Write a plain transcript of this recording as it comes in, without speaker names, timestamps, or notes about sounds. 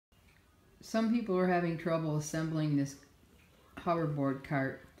some people are having trouble assembling this hoverboard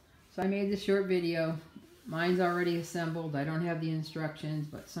cart. So I made this short video. Mine's already assembled. I don't have the instructions,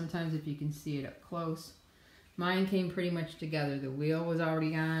 but sometimes if you can see it up close. Mine came pretty much together. The wheel was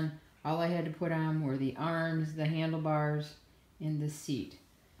already on. All I had to put on were the arms, the handlebars, and the seat.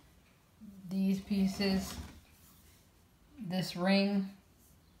 These pieces, this ring,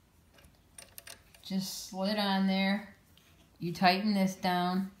 just slid on there. You tighten this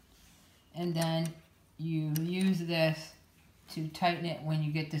down, and then you use this to tighten it when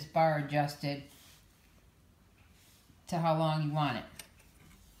you get this bar adjusted to how long you want it.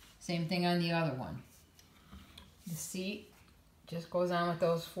 Same thing on the other one. The seat just goes on with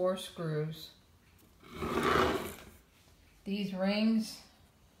those 4 screws. These rings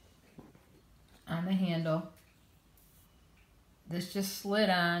on the handle, this just slid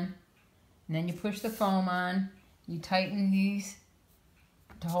on, and then you push the foam on. You tighten these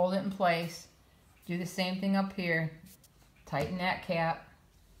to hold it in place. Do the same thing up here. Tighten that cap,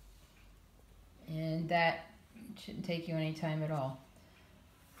 and that shouldn't take you any time at all.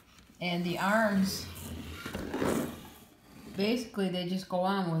 And the arms, basically they just go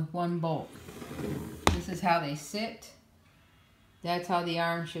on with 1 bolt. This is how they sit. That's how the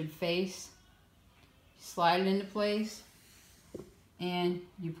arm should face. Slide it into place, and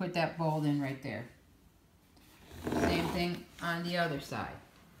you put that bolt in right there. Same thing on the other side.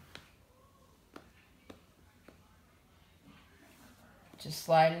 Just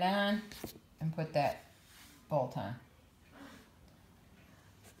slide it on and put that bolt on.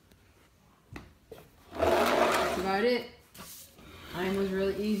 That's about it. Mine was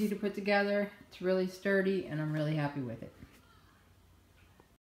really easy to put together. It's really sturdy, and I'm really happy with it.